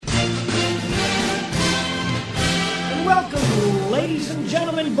ladies and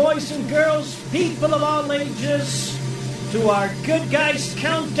gentlemen, boys and girls, people of all ages, to our Good Guys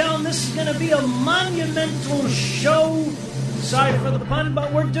Countdown. This is going to be a monumental show. Sorry for the pun,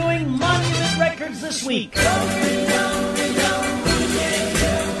 but we're doing Monument Records this week.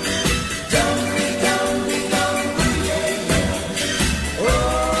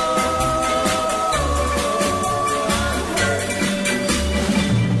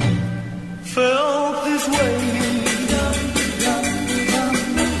 Felt this way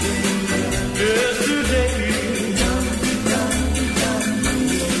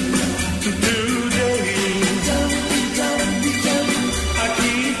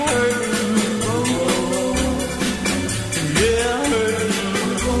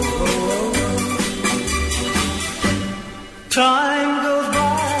time goes by,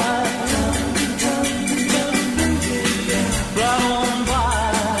 right on by,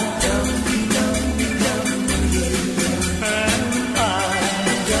 and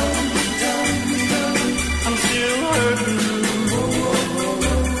I'm still hurting,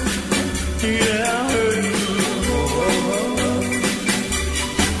 yeah, hurting.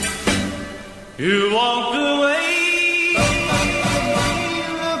 You walked away.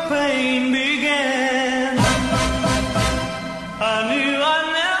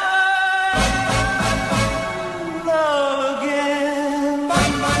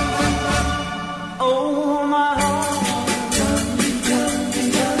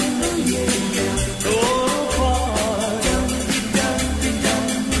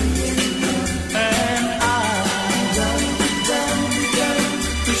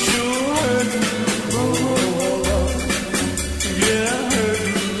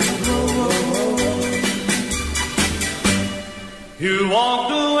 You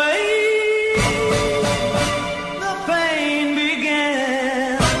walked away, the pain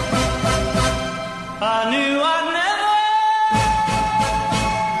began. I knew I'd never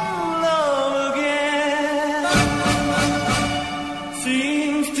love again.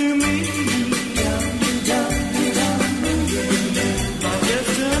 Seems to me my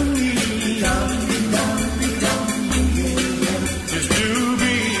destiny is to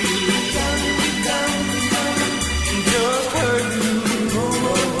be just hurting.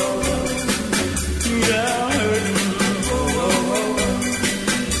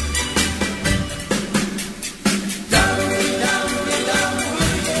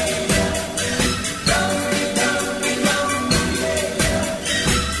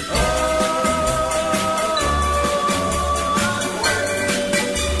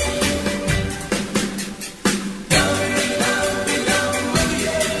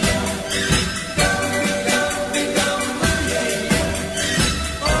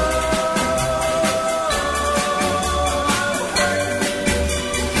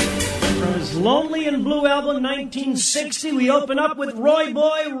 Lonely and Blue album 1960, we open up with Roy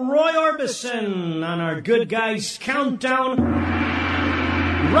Orbison on our Good Guys Countdown.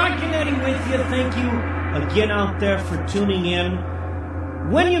 Rockin' Eddie with you. Thank you again out there for tuning in.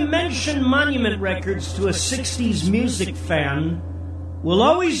 When you mention Monument Records to a 60s music fan, we'll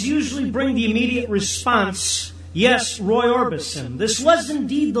always usually bring the immediate response, yes, Roy Orbison. This was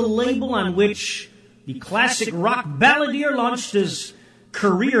indeed the label on which the classic rock balladeer launched his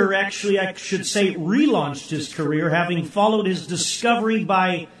career. Actually, I should say relaunched his career, having followed his discovery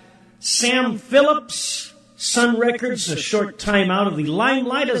by Sam Phillips, Sun Records, a short time out of the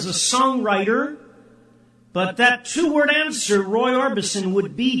limelight as a songwriter. But that two-word answer, Roy Orbison,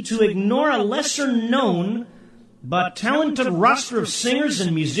 would be to ignore a lesser-known but talented roster of singers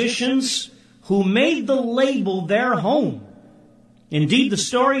and musicians who made the label their home. Indeed, the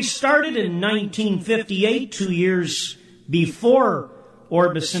story started in 1958, 2 years before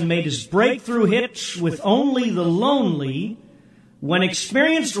Orbison made his breakthrough hit with Only the Lonely, when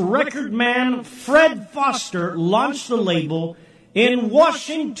experienced record man Fred Foster launched the label in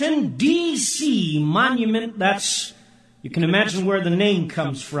Washington, D.C. Monument, you can imagine where the name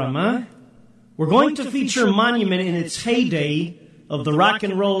comes from, huh? We're going to feature Monument in its heyday of the rock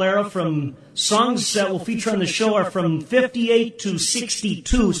and roll era. From songs that we'll feature on the show are from 58 to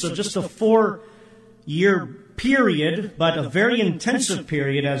 62, so just a 4-year period, but a very intensive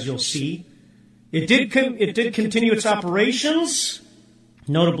period, as you'll see. It did continue its operations,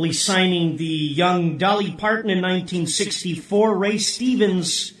 notably signing the young Dolly Parton in 1964. Ray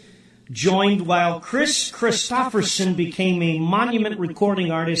Stevens joined, while Chris Christopherson became a Monument recording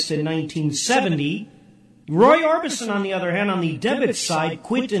artist in 1970. Roy Orbison, on the other hand, on the debit side,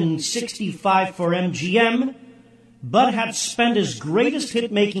 quit in 65 for MGM, but had spent his greatest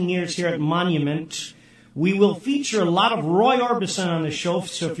hit-making years here at Monument. We will feature a lot of Roy Orbison on the show,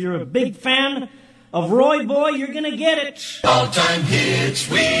 so if you're a big fan, of Roy Boy, you're gonna get it. All-time hits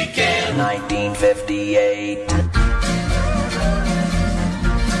weekend. 1958.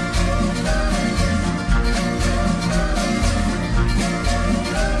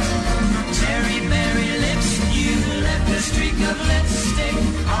 Cherry berry lips, you left a streak of lipstick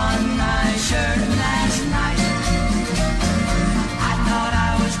on my shirt last night. I thought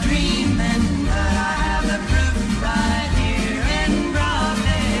I was dreaming, but I have the proof right here in broad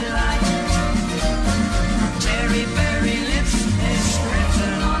daylight. Cherry berry lips, this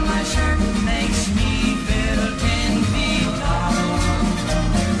crimson on my shirt makes me feel 10 feet tall.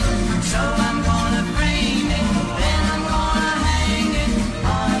 So I'm gonna frame it, then I'm gonna hang it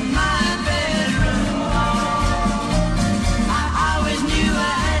on my bedroom wall. I always knew I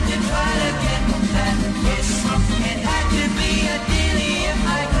had to try to get that kiss. It had to be a dilly if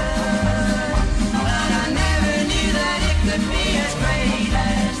I could, but I never knew that it could be as great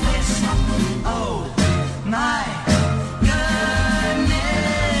as this. Oh my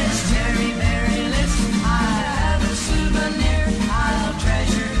goodness, cherry berry lips, I have a souvenir I'll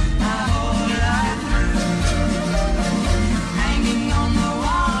treasure my whole life through. Hanging on the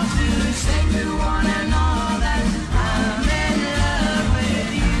wall to say to one and all that I'm in love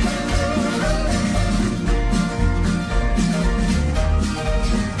with you.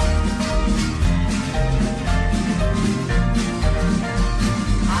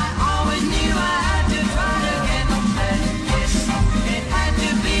 I always knew I had to try to get that kiss. It had to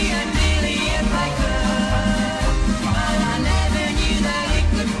be a dilly if I could, but I never knew that it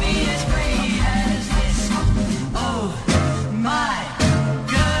could be as great as this. Oh my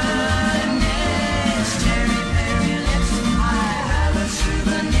goodness, cherry berry lips, I have a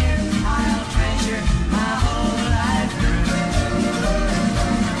souvenir I'll treasure my whole life through.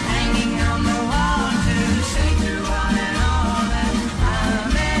 Hanging on the wall to say to one and all that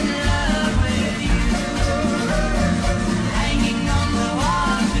I'm in love with you. Hanging on the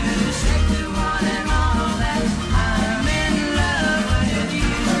wall to say to one and all that I'm in love with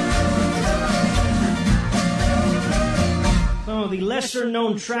you. Some of the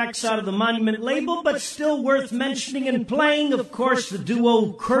lesser-known tracks out of the Monument label, but still worth mentioning and playing. Of course, the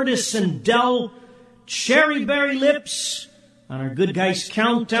duo Curtis and Dell, Cherry Berry Lips, on our Good Guys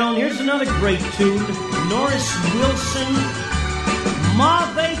Countdown. Here's another great tune, Norris Wilson, Ma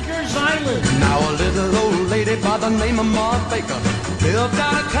Baker's Island. Now a little old lady by the name of Ma Baker lived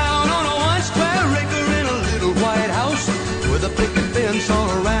out of town on a 1 square acre in a little white house with a picket fence all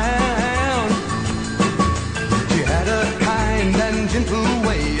around. She had a kind and gentle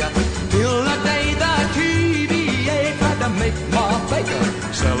way till the day the TVA tried to make Ma Baker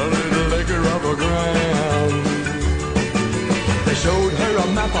sell a little acre of her ground. They showed her a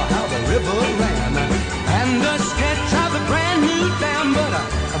map of how the river ran and a sketch of a brand new dam, but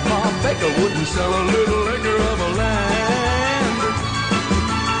Ma Baker wouldn't sell a little acre of her land.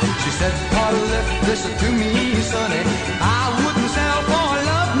 She said, "Pa left this to me, sonny. I wouldn't sell for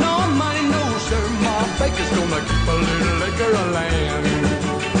love nor money, no sir. Ma Baker's gonna keep a little acre of land."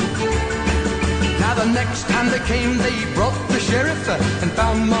 Now the next time they came, they brought the sheriff and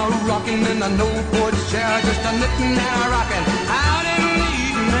found Ma rocking in a no-porch chair, just a knitting and a rocking out in the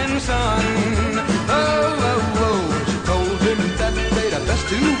evening sun. Oh, oh, oh, she told him that they'd best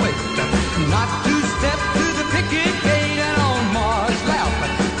to wait, not to step to the picket gate, and on Ma's lap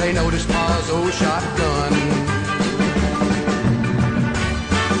they noticed Ma's old shotgun.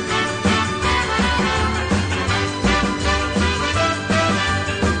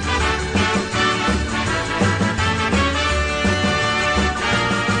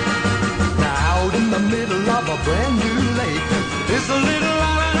 Middle of a brand new lake is a little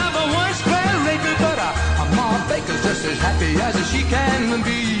island of a 1 square acre, but Ma Baker's just as happy as she can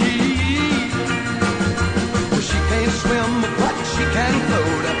be. Well, she can't swim, but she can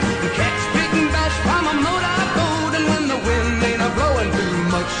float and catch big bass from a motorboat, and when the wind ain't a-blowing too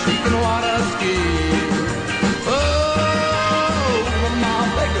much, she can water ski. Oh, Ma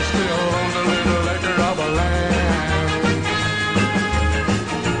Baker still owns a little acre of a land.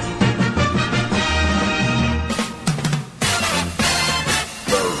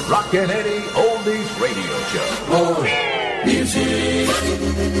 Rockin' Eddie Oldies Radio Show. More music.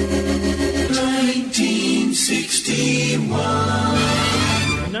 1961.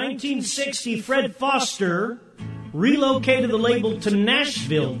 In 1960, Fred Foster relocated the label to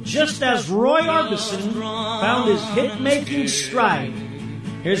Nashville just as Roy Orbison found his hit-making stride.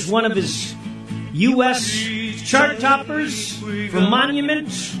 Here's one of his U.S. chart toppers from Monument,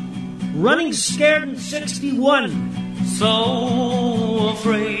 Running Scared in 61. So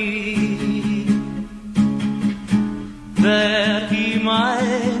afraid that he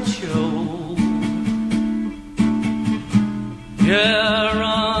might show Yeah,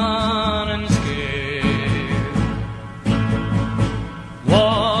 running scared.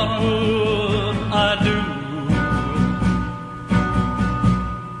 What would I do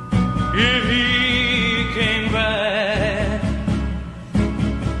if he came back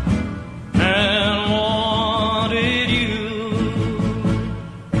and wanted you?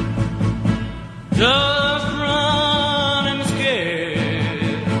 Just running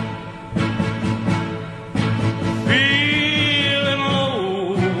scared, feeling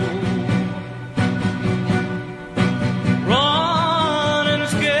low, running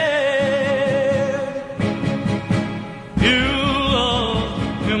scared. You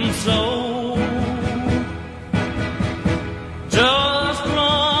love him so, just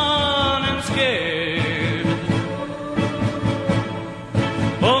running scared,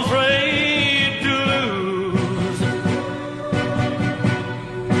 afraid to lose.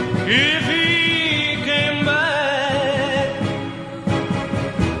 If he came back,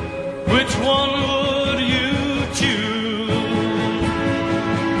 which one would you choose?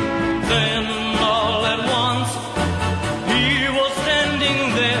 Then all at once he was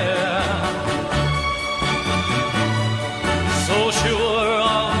standing there, so sure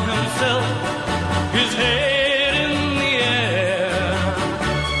of himself, his head in the air.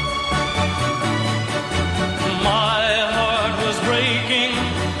 My heart was breaking.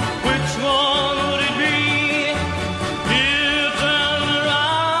 Which one would it be? He turned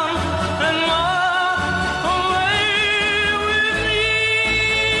around and walked away with me.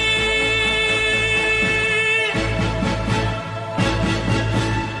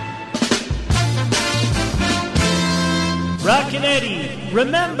 Rockin' Eddie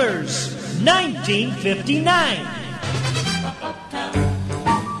remembers 1959.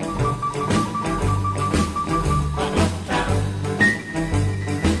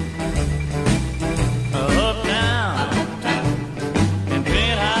 Uptown, in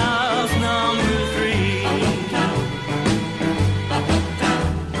penthouse number 3.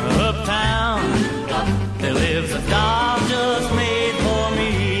 Uptown, there lives a doll just made for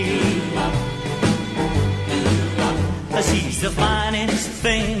me. She's the finest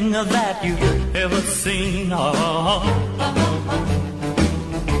thing that you've ever seen. Oh.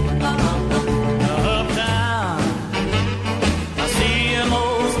 Uptown, I see her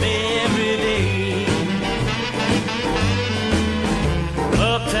most every day.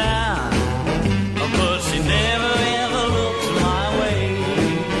 Uptown, but she never ever looks my way.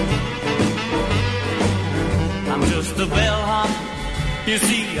 I'm just a bellhop, you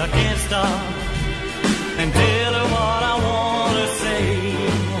see I can't stop and tell her what I want to say.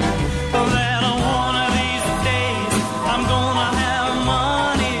 That one of these days I'm gonna have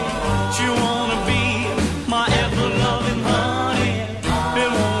money. She wanna be my ever-loving honey. It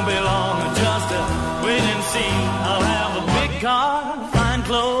won't be long, just wait and see. I'll have a big car, fine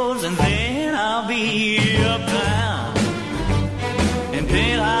clothes, and then I'll be uptown in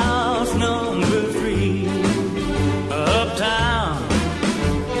penthouse number 3. Uptown,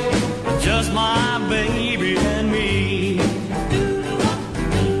 just my baby and me.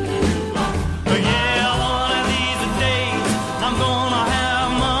 Yeah, one of these days I'm gonna have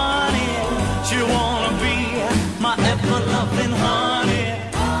money. She wanna be my ever-loving honey.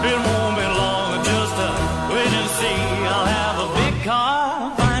 It won't be long, just wait and see. I'll have a big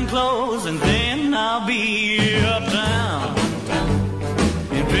car, fine clothes, and then I'll be uptown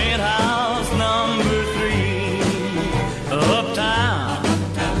in penthouse number 3. Uptown,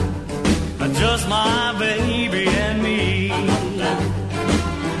 just my baby and me.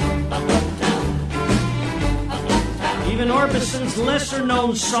 Even Orbison's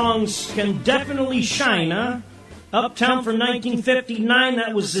lesser-known songs can definitely shine, huh? Uptown from 1959,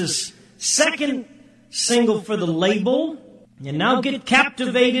 that was his second single for the label. And now get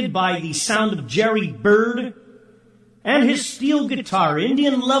captivated by the sound of Jerry Byrd and his steel guitar,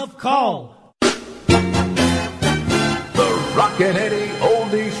 Indian Love Call. The Rockin' Eddie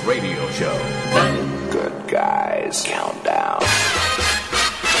Oldies Radio Show. Good guys countdown.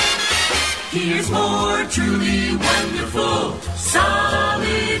 Here's more truly wonderful,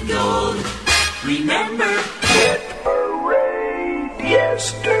 solid gold. Remember, Hit parade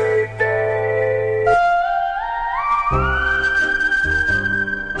yesterday.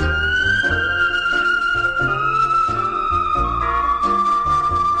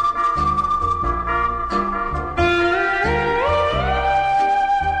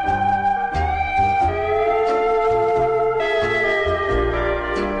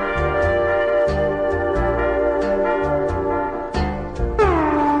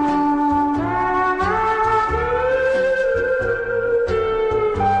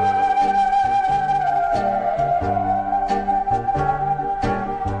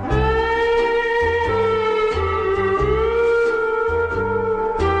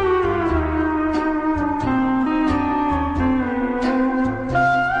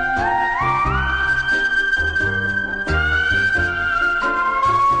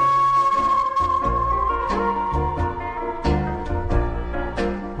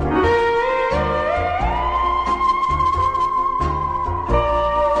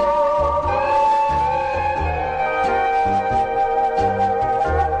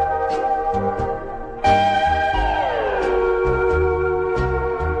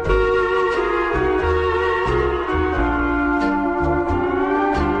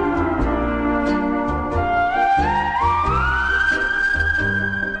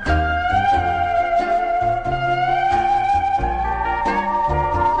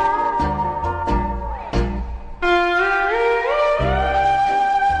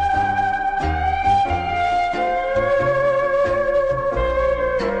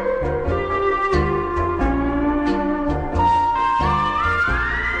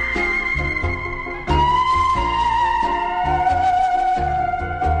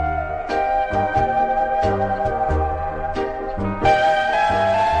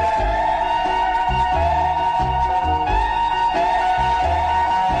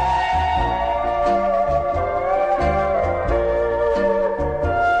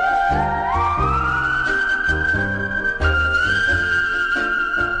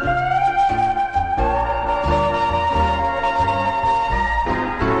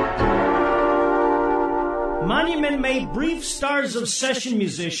 of session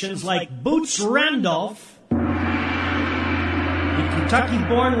musicians like Boots Randolph. The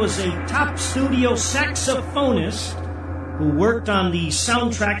Kentucky-born was a top studio saxophonist who worked on the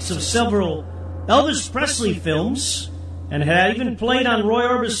soundtracks of several Elvis Presley films and had even played on Roy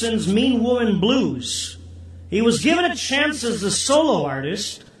Orbison's Mean Woman Blues. He was given a chance as a solo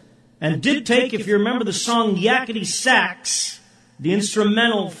artist and did take, if you remember the song Yakety Sax, the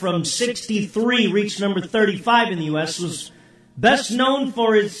instrumental from 63 reached number 35 in the U.S., was best known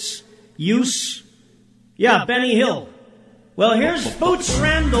for its use, Benny Hill. Well, here's Boots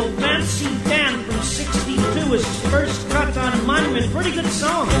Randall, Fancy Dan from 62, his first cut on Monument. Pretty good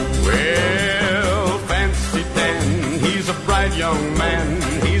song. Well, Fancy Dan, he's a bright young man,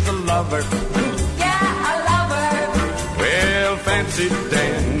 he's a lover. Yeah, a lover. Well, Fancy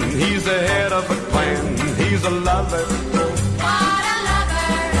Dan, he's the head of a clan, he's a lover. What a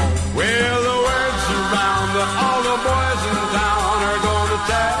lover. Well, the word's around that all the boys in town are gonna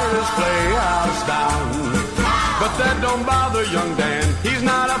tear his playhouse down. But that don't bother young Dan, he's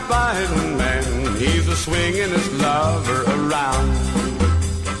not a fighting man, he's a swinging his lover around.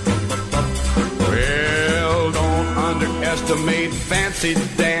 Well, don't underestimate Fancy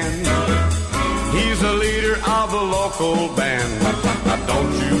Dan, he's the leader of the local band.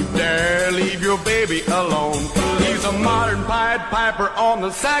 Don't you dare leave your baby alone, he's a modern Pied Piper on the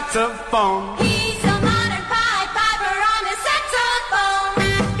saxophone. He's a modern Pied Piper on the saxophone.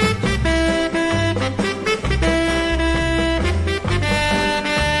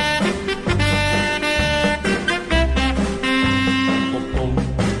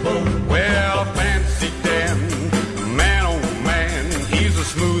 Well, Fancy Dan, man oh man, he's a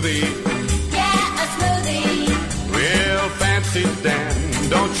smoothie. Yeah, a smoothie. Well, Fancy Dan,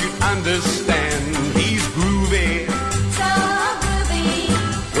 don't you understand? He's groovy. So groovy.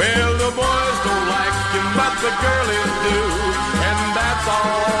 Well, the boys don't like him, but the girlies do, and that's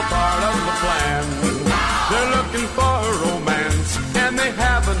all part of the plan. They're looking for romance, and they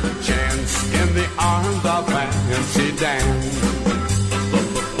haven't a chance in the arms of Fancy Dan.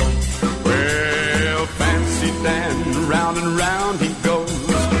 Well, Fancy Dan, round and round he goes.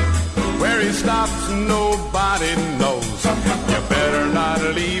 Where he stops, nobody knows. You better not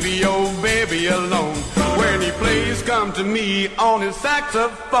leave your baby alone. When he plays Come to Me on his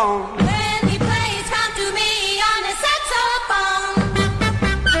saxophone. When he plays Come to Me on his saxophone.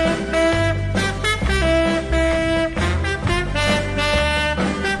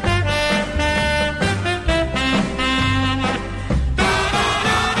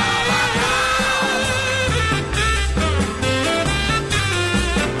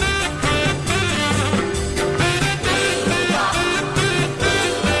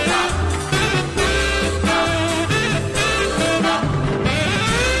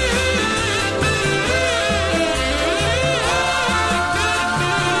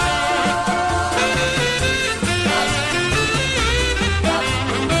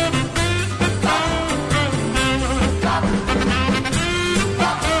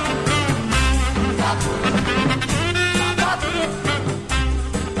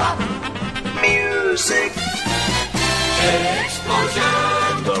 Music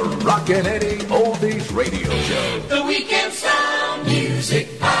Explosion. The Rockin' Eddie Oldies Radio Show. The weekend sound.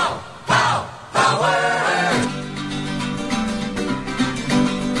 Music. Pow, pow, power.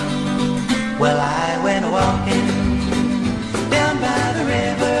 Well, I went walking down by the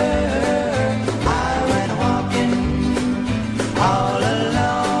river. I went walking all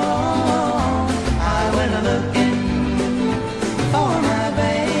alone. I went looking for my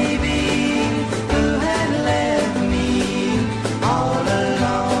baby who had left me all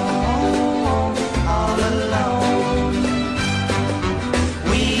alone, all alone.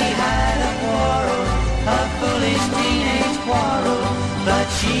 We had a quarrel, a foolish teenage quarrel, but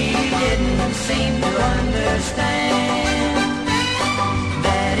she didn't seem to understand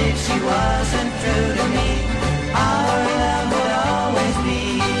that if she wasn't true to me, our love would always be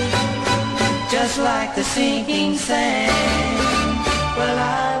just like the sinking sand. Well,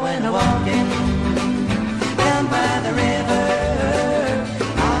 I went walking down by the river.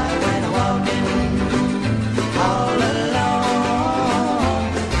 I went walking all alone.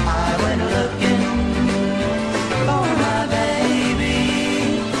 I went looking for my baby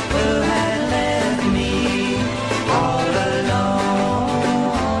who had left me all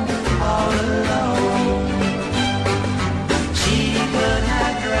alone, all alone. She could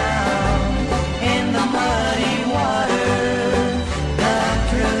have drowned in the muddy water. The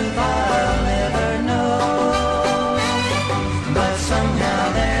truth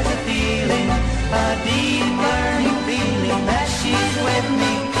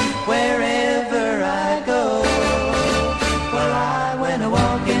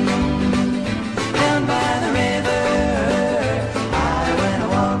walking down by the river. I went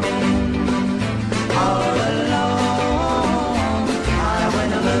a-walking all alone. I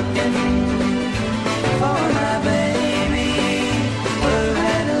went a-looking for my baby who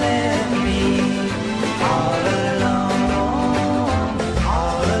had left me all alone,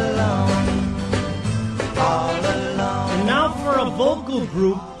 all alone, all alone. And now for a vocal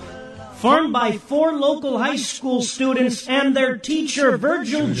group formed by 4 local high school students and their teacher,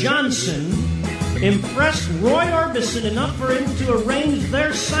 Virgil Johnson, impressed Roy Orbison enough for him to arrange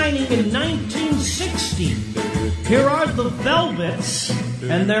their signing in 1960. Here are the Velvets,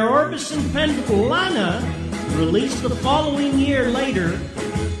 and their Orbison-penned Lana, released the following year later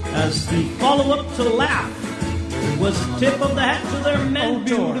as the follow-up to Laugh. It was a tip of the hat to their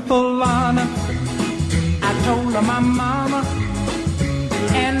mentor. Oh, beautiful Lana, I told her my mama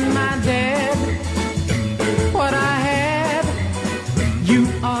and my dad what I had. You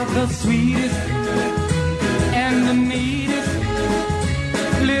are the sweetest and the neatest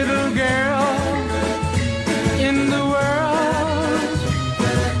little girl in the world.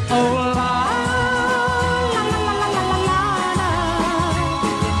 Oh, Lana,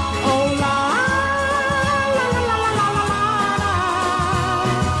 oh, Lana,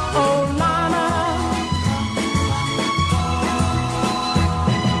 oh, Lana.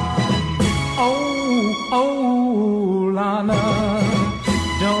 Oh, Lana,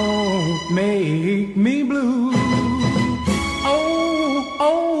 don't make me blue.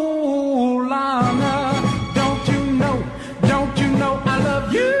 Oh, Lana, don't you know I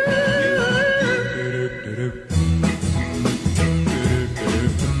love you?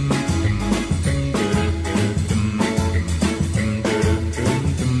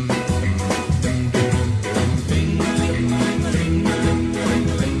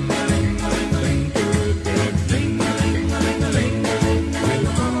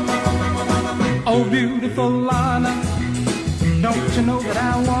 Oh, beautiful Lana, don't you know that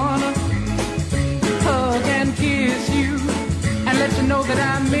I wanna hug and kiss you and let you know that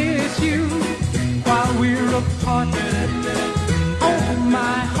I miss you while we're apart. Oh,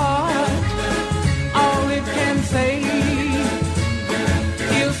 my heart, all it can say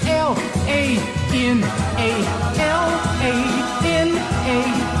is L-A-N-A-L-A-N-A-L-A-N-A,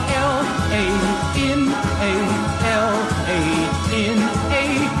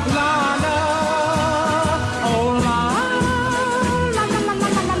 Lana. Oh, Lana,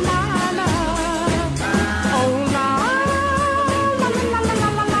 Lana. Oh, Lana,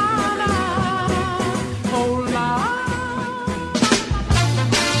 oh, Lana.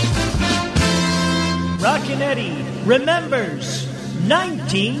 Rockin' Eddie remembers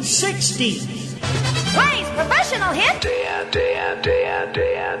 1960. Plays professional hit.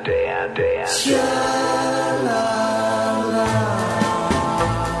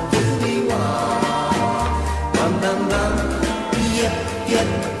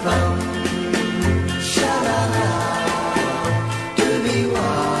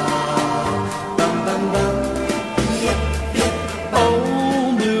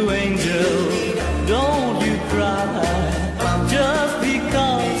 Oh, blue angel, don't you cry just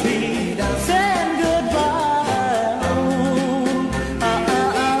because he said goodbye. Oh,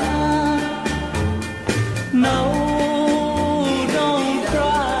 no.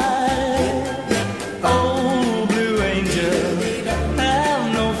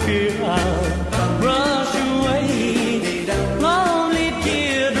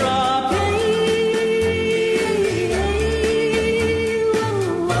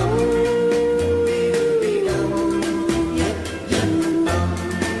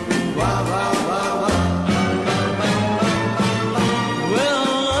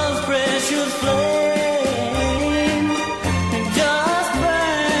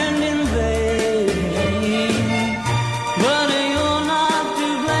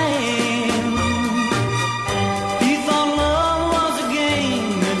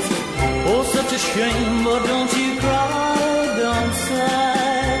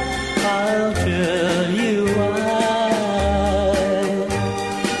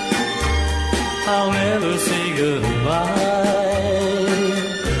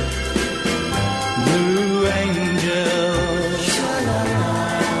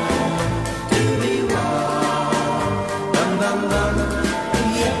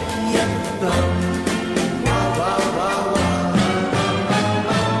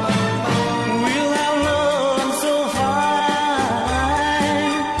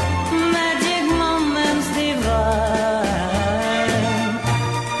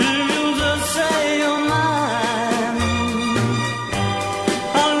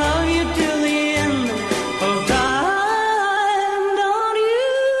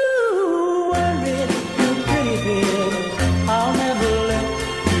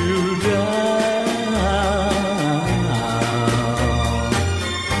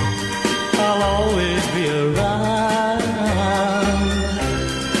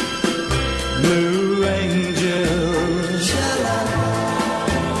 Blue angel.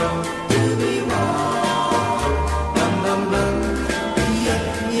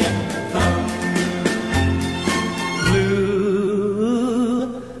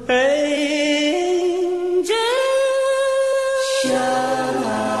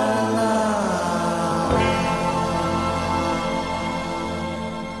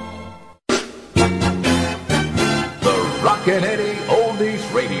 Rockin' Eddie Oldies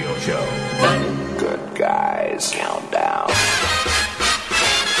Radio Show. Good Guys Countdown.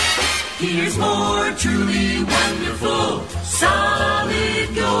 Here's more truly wonderful,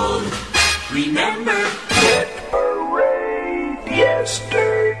 solid gold. Remember, Hit Parade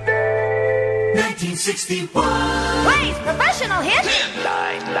yesterday. 1961. Plays professional hit.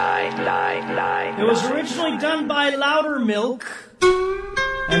 99999. It was originally done by Loudermilk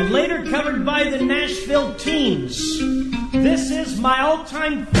and later covered by the Nashville Teens. This is my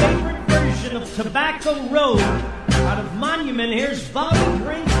all-time favorite version of Tobacco Road. Out of Monument, here's Bobby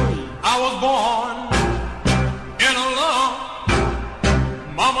Brinkley. I was born in a lump.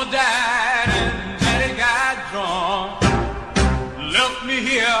 Mama died and Daddy got drunk. Left me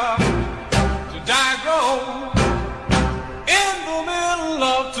here to die grow in the middle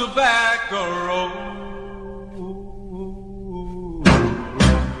of Tobacco Road.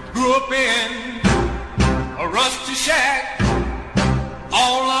 Grew up in a rusty shack.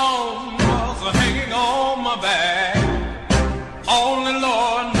 All alone was hanging on my back. Only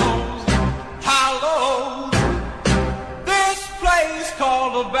Lord knows how low this place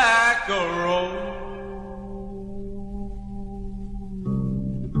called Tobacco Road.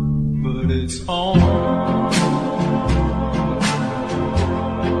 But it's home.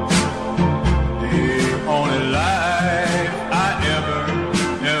 The only life I ever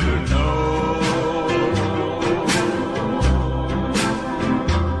know.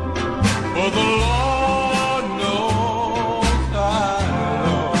 For the Lord knows I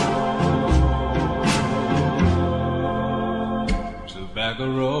love Tobacco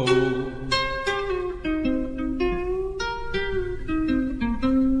Road.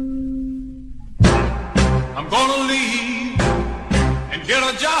 I'm gonna leave and get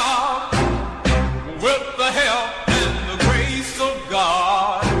a job with the help and the grace of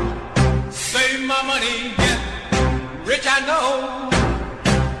God. Save my money, get rich I know,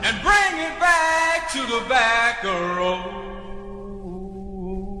 and bring it back to Tobacco Road.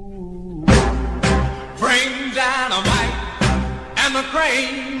 Bring dynamite and the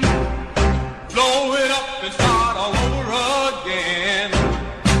crane, blow it up and start all over again.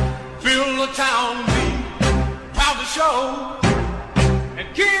 Fill the town, be proud to show, and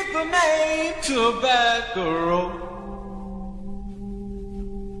keep the name Tobacco Road.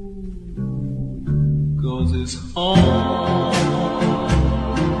 'Cause it's home.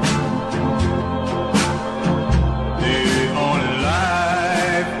 The only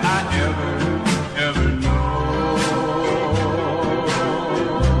life I ever know.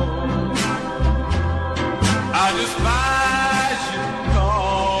 I despise you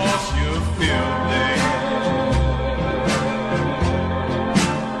 'cause you feel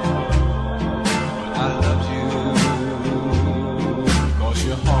but I love you 'cause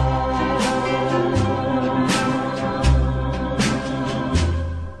you're home.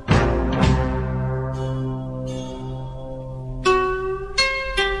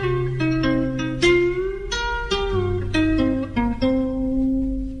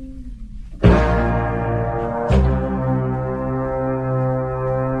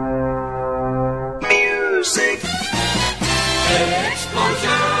 Music.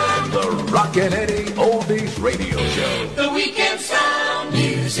 Explosion. The Rockin' Eddie Oldies Radio Show. The weekend sound.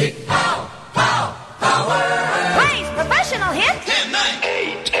 Music. Pow, pow, power. Plays professional hit. 10, 9.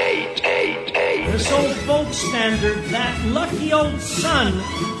 88888. This old folk standard, That Lucky Old Sun,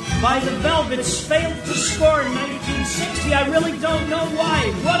 by the Velvets, failed to score in 1960. I really don't know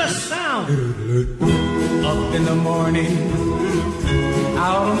why. What a sound. Up in the morning,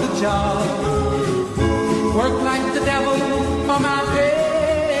 out on the job, work like the devil for my pay.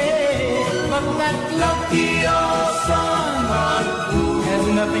 But that lucky old sun has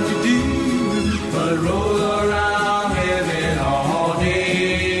nothing to do but roll around heaven all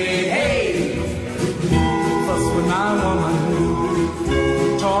day. Hey, fuss with my woman,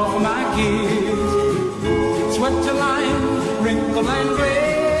 talk for my kids, sweat till I'm wrinkled and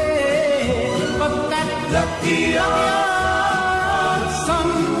gray. But that lucky old sun,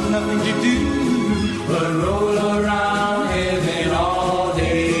 nothing to do but roll around heaven all day.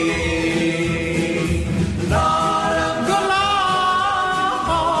 Lord of the Lord,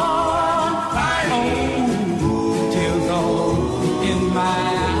 oh, tears all in my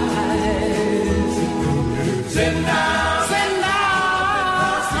eyes.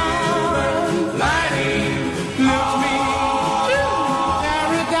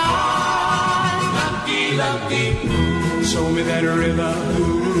 river.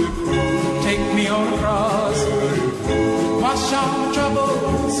 Take me across, wash all my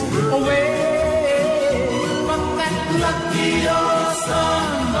troubles away. But that lucky old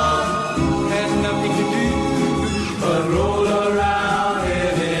summer had nothing to do but roll around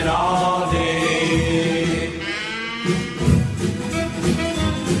heaven all day.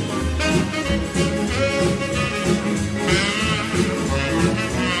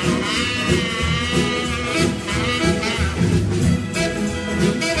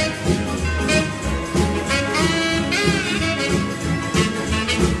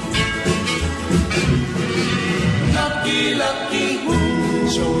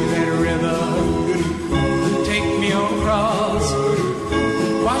 Show me that river, take me across,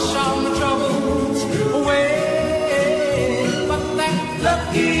 wash all my troubles away. But that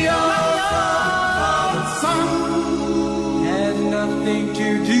lucky old sun had nothing to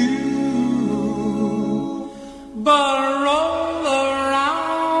do but roll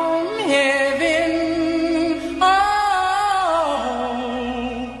around heaven. Oh,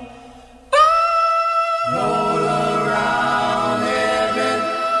 roll around heaven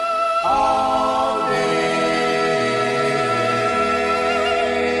all day.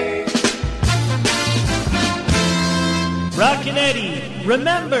 Rockin' Eddie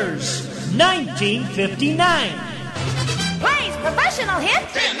remembers 1959. Blaze professional hit.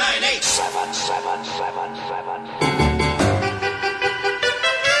 10, 9, 8, 7, 7, 7, 7.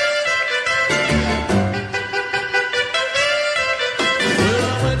 Well, I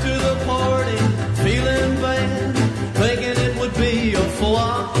went to the party feeling bad, thinking it would be a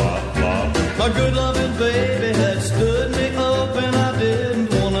flop. My good loving baby had stood me up, and I didn't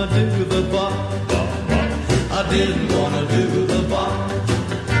want to do the bop. I didn't want to do the bop.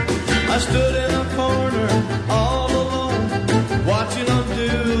 I stood in a corner all alone, watching them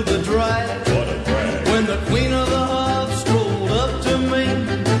do the drag. When the queen of the hop strolled up to me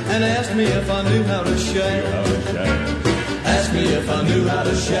and asked me if I knew how to shag. Asked me if I knew how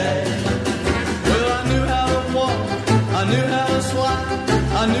to shag. Well, I knew how to walk, I knew how to slide,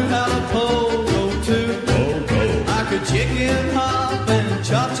 I knew how to pogo too. I could chicken hop and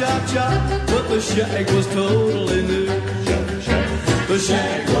chop, chop, chop, but the shag was totally new. The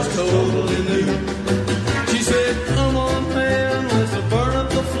shag was totally new. She said, come on, man, let's burn up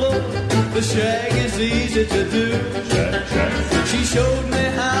the floor. The shag is easy to do. She showed me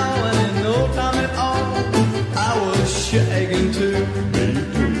how, and in no time at all, I was shagging too.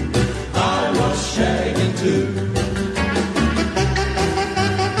 I was shagging too.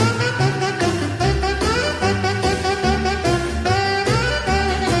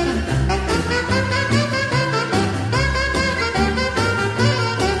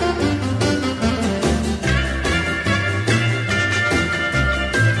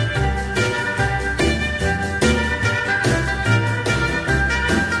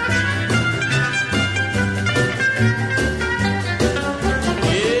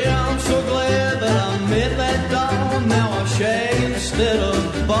 Instead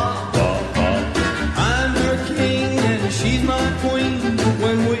of Bob, I'm her king and she's my queen.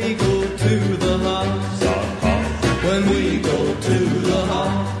 When we go to the house, when we go to the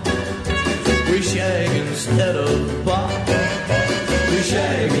house, we shag instead of Bob. We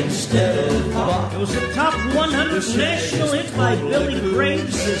shag instead of Bob. It was the top 100 national hit by Billy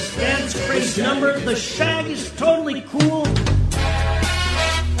Graves. His dance craze number, The Shag is Totally Cool.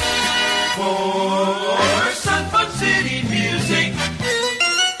 For Sun Fun City Music.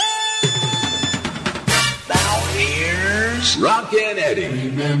 Now here's Rockin' Eddie.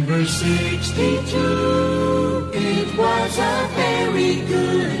 Remember 62, it was a very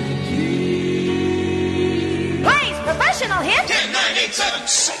good year. Blaze professional hit. 10, 9, 8, 7,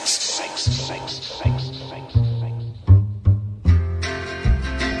 6, 6, 6, 6, 6.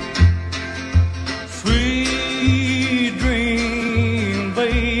 Sweet dream,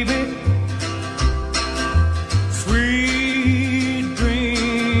 baby. Sweet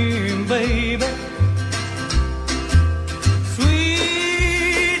dream, baby.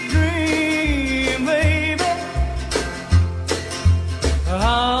 Sweet dream, baby.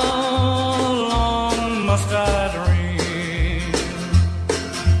 How long must I dream?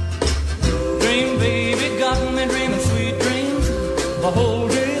 Dream, baby, got me dreaming sweet dreams the whole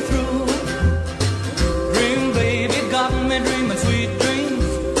day through. Dream, baby, got me dreaming sweet dreams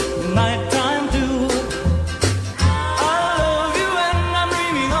nighttime too. I love you and I'm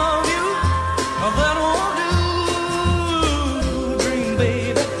dreaming of you. That won't do. Dream,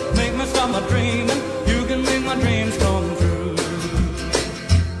 baby, make me stop my dreaming. You can make my dreams come true.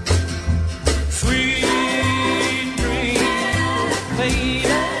 Sweet dream, baby.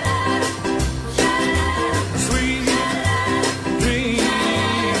 Sweet dream,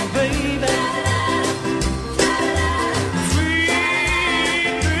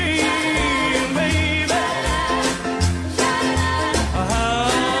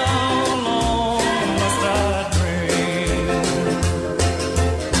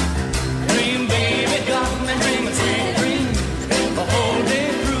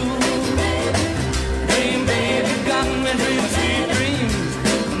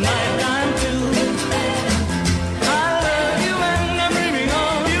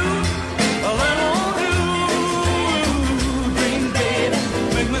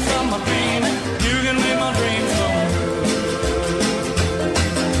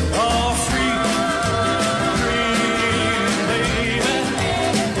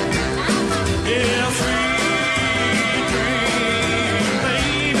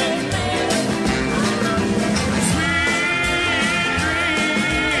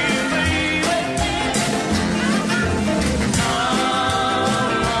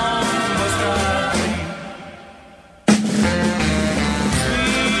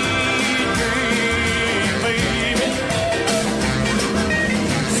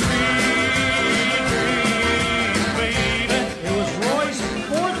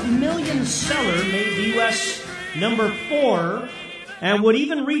 million seller, made the U.S. number 4, and would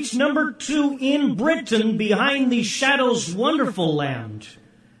even reach number 2 in Britain behind the Shadows' Wonderful Land.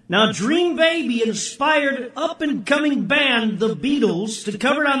 Now, Dream Baby inspired up-and-coming band The Beatles to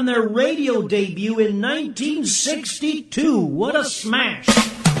cover it on their radio debut in 1962. What a smash!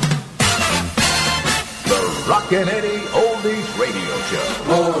 The Rockin' Eddie Oldies Radio Show.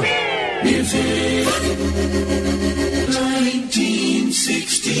 More music.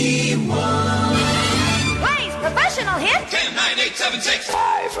 1961. Blaze professional hit. 10, 9, 8, 7, 6. 5.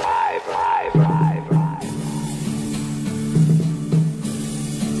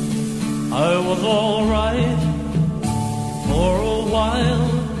 I was all right for a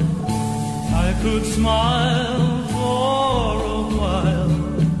while. I could smile for a while.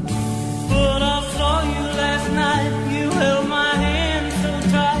 But I saw you last night. You held my hand so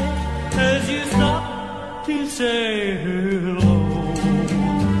tight as you stopped to say hello.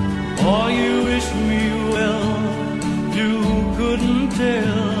 Oh, you wished me well. You couldn't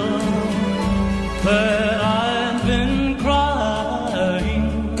tell that I've been crying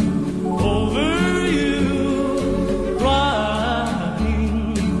over you,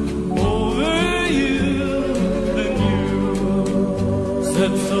 crying over you. Then you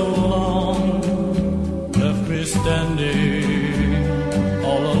said so long, left me standing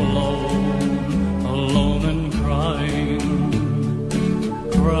all alone, alone and crying,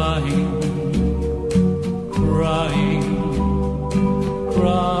 crying, crying,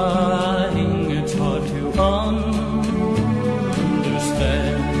 crying. It's hard to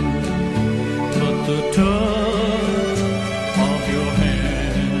understand, but the touch of your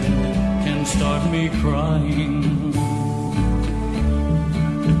hand can start me crying.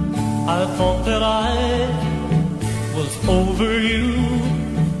 I thought that I was over you,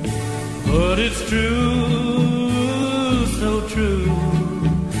 but it's true, so true.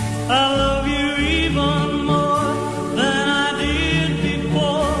 I love you even more than I did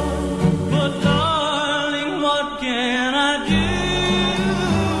before. But darling, what can I do?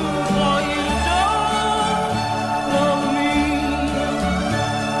 For you don't love me,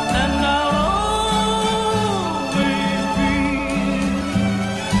 and I'll always be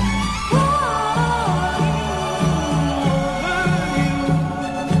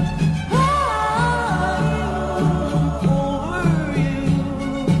over you.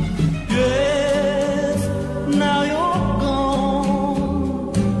 Yes, now you're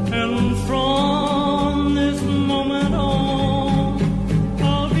gone, and from this moment on,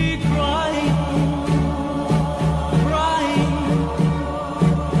 I'll be crying, crying,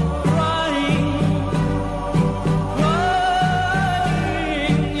 crying,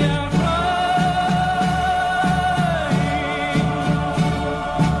 crying, yeah,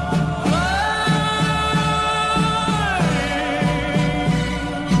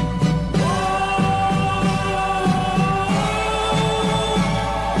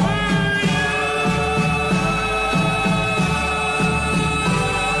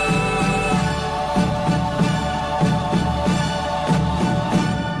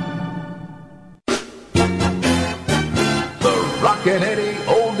 The Rockin' Eddie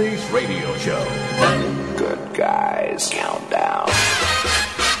Oldies Radio Show. Good Guys Countdown.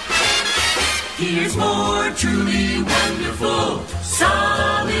 Here's more truly wonderful,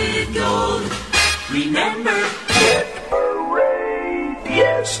 solid gold. Remember, Hit Parade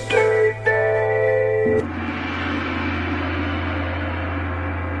yesterday.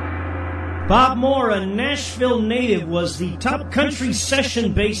 Bob Moore, a Nashville native, was the top country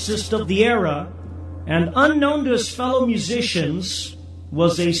session bassist of the era, and unknown to his fellow musicians,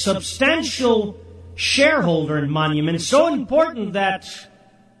 was a substantial shareholder in Monument, so important that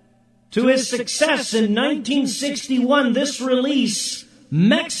to his success in 1961, this release,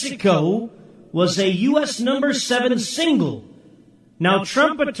 Mexico, was a U.S. number 7 single. Now,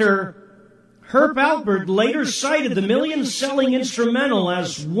 trumpeter Herb Alpert later cited the million-selling instrumental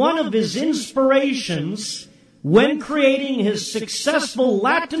as one of his inspirations when creating his successful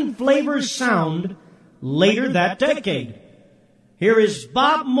Latin flavor sound later that decade. Here is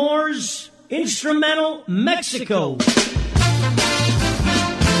Bob Moore's instrumental Mexico.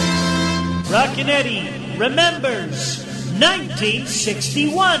 Rockin' Eddie remembers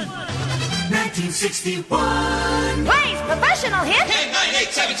 1961. 1961. Blaze professional hit. 10, 9,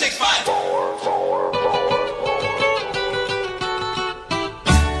 8, 7, 6, 5. 4.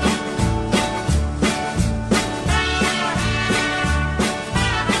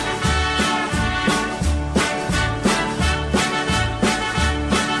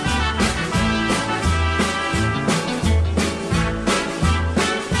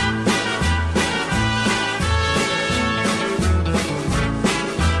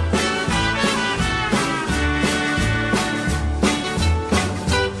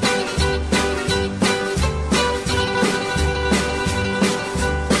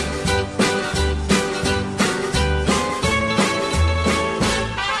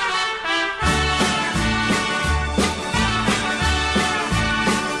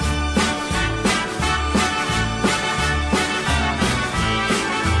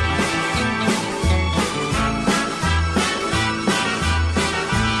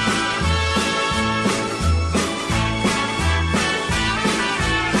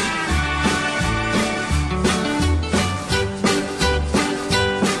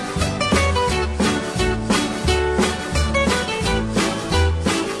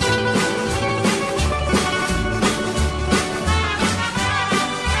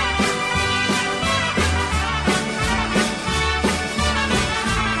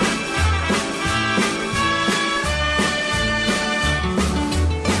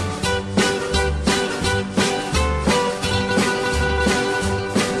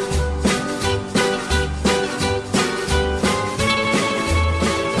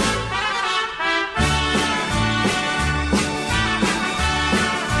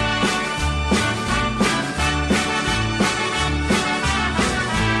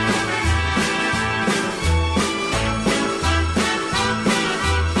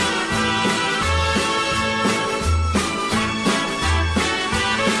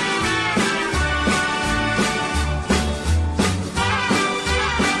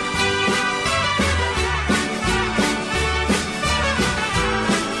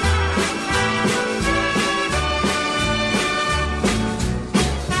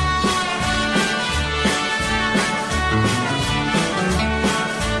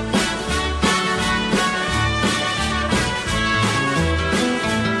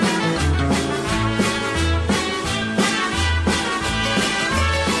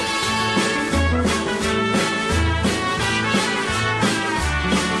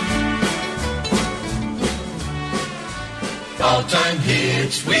 all-time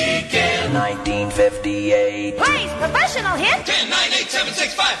hits weekend. 1958. Plays professional hit. 10, 9, 8, 7,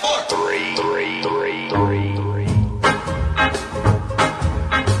 6, 5, 4, 3, 3, 3, 3.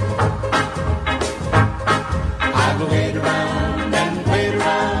 I've played around and played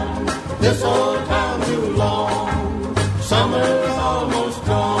around this old town too long. Summer's almost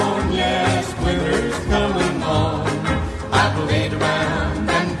gone, yes, winter's coming on. I've played around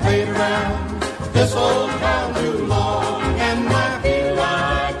and played around this old town too long, and I feel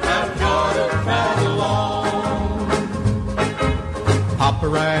like I've got to travel on. Papa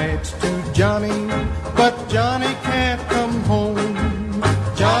writes to Johnny, but Johnny can't come home.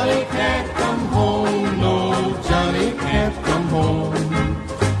 Johnny can't come home, no, Johnny can't come home.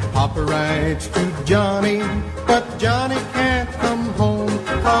 Papa writes to Johnny, but Johnny can't come home,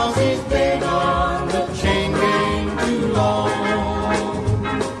 'cause he's been on the chain gang too long.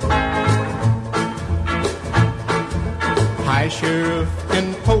 High sheriff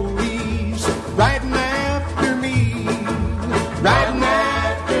and police riding after me, riding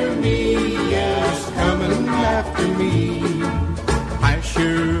after me, yes, coming after me. High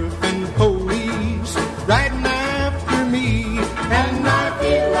sheriff and police riding after me, and I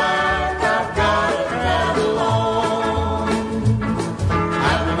feel like I've got to travel on.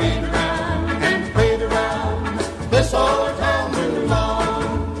 I've played around and played around this old town too long.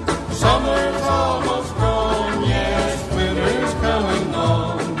 Summer's almost gone, yes, winter's coming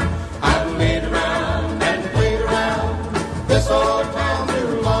on. I've played around and played around this old town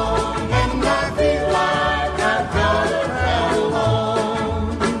too long, and I feel like I've got to travel on.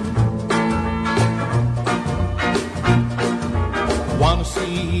 Wanna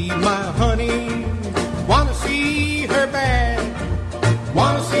see my honey, wanna see her bad,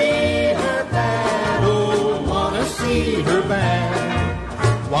 wanna see her bad, oh, wanna see her bad.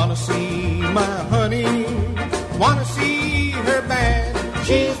 Wanna see my honey, wanna see her bad.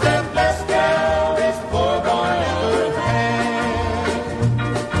 She's the best girl this poor boy ever had.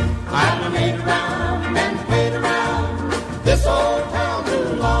 I've played around and played around this old town too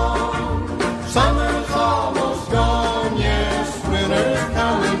long. Summer's almost gone, yes, winter's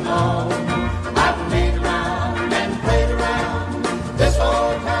coming on. I've played around and played around this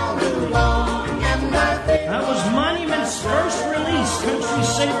old town too long, and I think That was Monument's first release. Country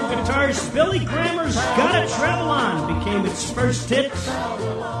singer guitarist Billy Grammer's Gotta Travel On became its first hit,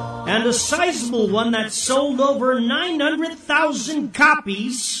 and a sizable one that sold over 900,000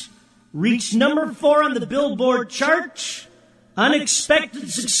 copies, reached number 4 on the Billboard chart.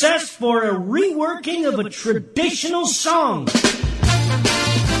 Unexpected success for a reworking of a traditional song.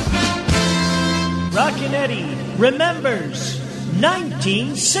 Rockin' Eddie remembers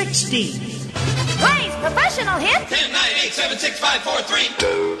 1960. Plays professional hit. 10, 9, 8, 7, 6, 5, 4, 3.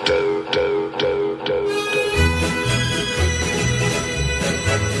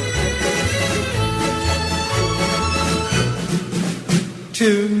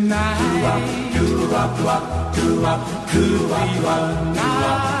 Tonight,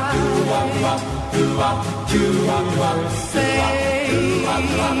 say,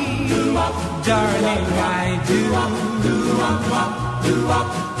 darling, I do.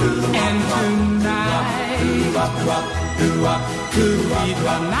 And tonight could be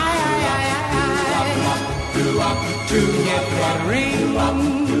the night to get that ring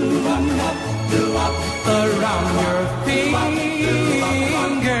around your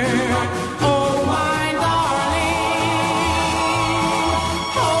finger. Oh, my darling,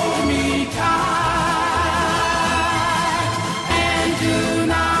 hold me tight. And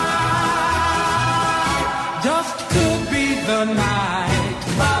tonight just could be the night.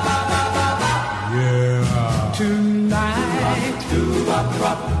 Yeah. Tonight could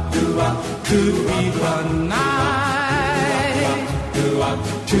be the night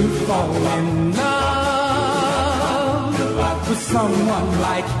to fall in love with someone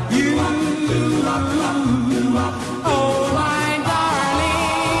like you. Oh, my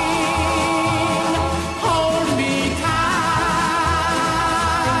darling, hold me tight.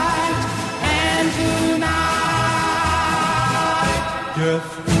 And tonight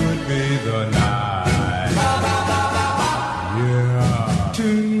just could be the night. Yeah.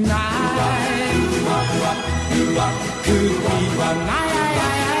 Tonight could be the night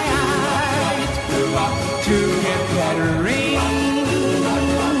to get that ring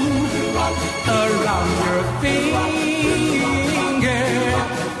around your finger.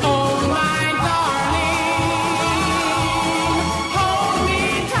 Oh, my darling, hold me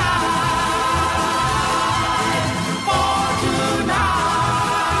tight. For tonight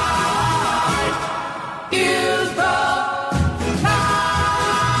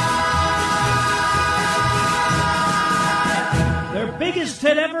brightest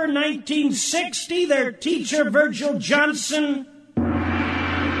hit ever, 1960. Their teacher, Virgil Johnson,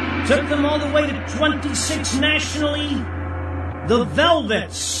 took them all the way to 26 nationally. The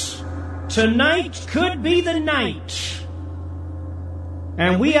Velvets, Tonight Could Be the Night.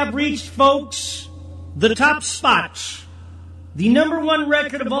 And we have reached, folks, the top spot. The number one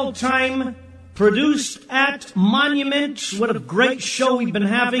record of all time, produced at Monument. What a great show we've been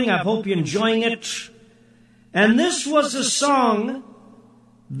having. I hope you're enjoying it. And this was a song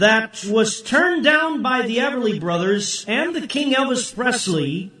that was turned down by the Everly Brothers and the King Elvis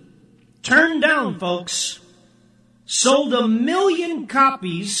Presley. Turned down, folks. Sold 1 million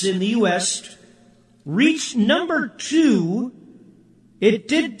copies in the U.S. Reached number 2. It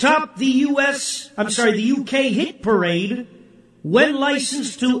did top the the UK hit parade when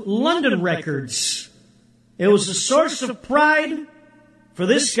licensed to London Records. It was a source of pride for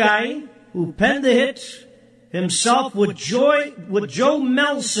this guy who penned the hit himself with Joe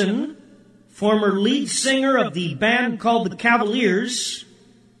Melson, former lead singer of the band called the Cavaliers.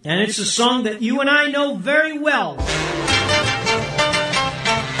 And it's a song that you and I know very well.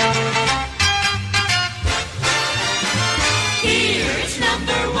 Here is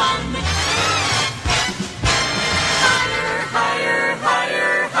number 1. Higher, higher,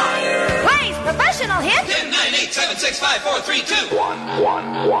 higher, higher. Plays professional hit. 10, 9, 8, 7, 6, 5, 4, 3, 2. 1,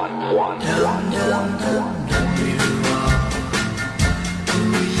 1, 1, 1, 1.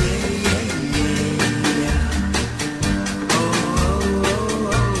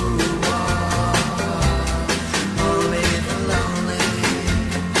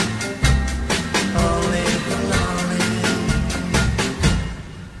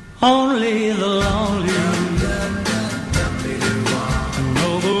 Only the lonely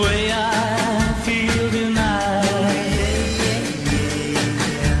know the way I feel tonight.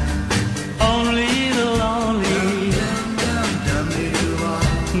 Only the lonely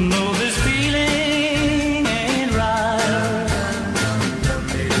know this feeling ain't right.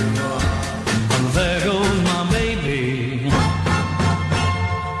 There goes my baby,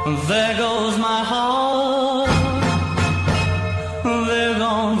 there goes my heart. They're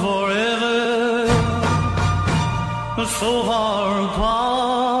gone forever, so far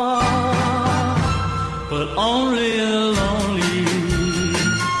apart, but only the lonely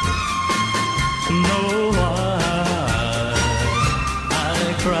know why I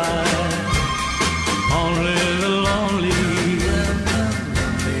cry. Only the lonely.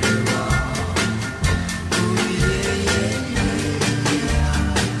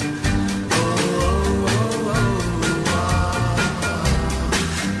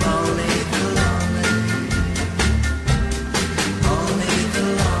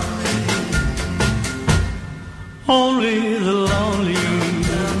 Only the lonely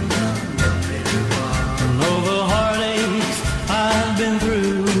know the heartaches I've been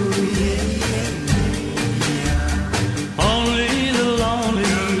through. Only the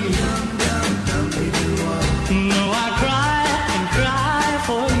lonely know I cry and cry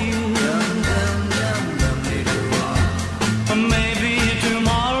for you. Maybe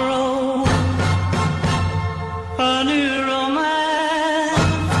tomorrow a new romance.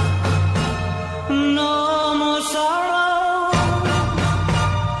 No more sorrow,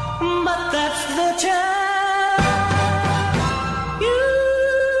 but that's the chance you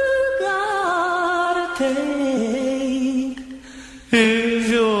gotta take. If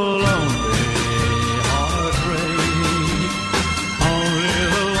you're lonely, heartbreak, only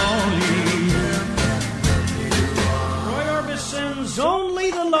the lonely. Roy Orbison's Only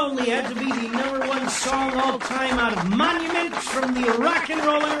the Lonely had to be the number one song all time out of Monument from the rock and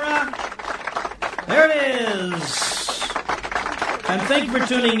roll era. There it is. And thank you for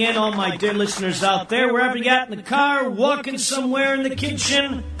tuning in, all my dear listeners out there, wherever you got in the car, walking somewhere in the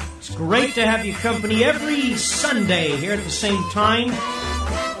kitchen. It's great to have your company every Sunday here at the same time.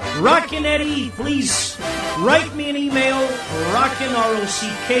 Rockin' Eddie, please write me an email, rockin',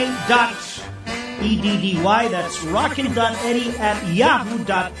 ROCK.EDDY. That's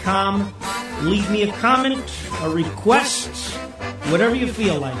rockin.eddie@yahoo.com. Leave me a comment, a request, whatever you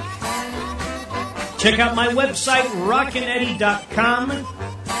feel like. Check out my website, rockineddie.com,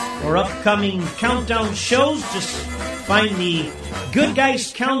 for upcoming countdown shows. Just find the Good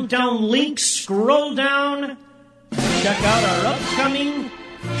Guys Countdown link, scroll down, check out our upcoming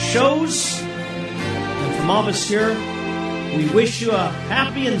shows. And from all of us here, we wish you a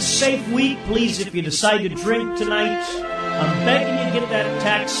happy and safe week. Please, if you decide to drink tonight, I'm begging you to get that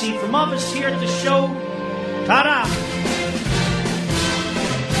taxi. From all of us here at the show, ta-da!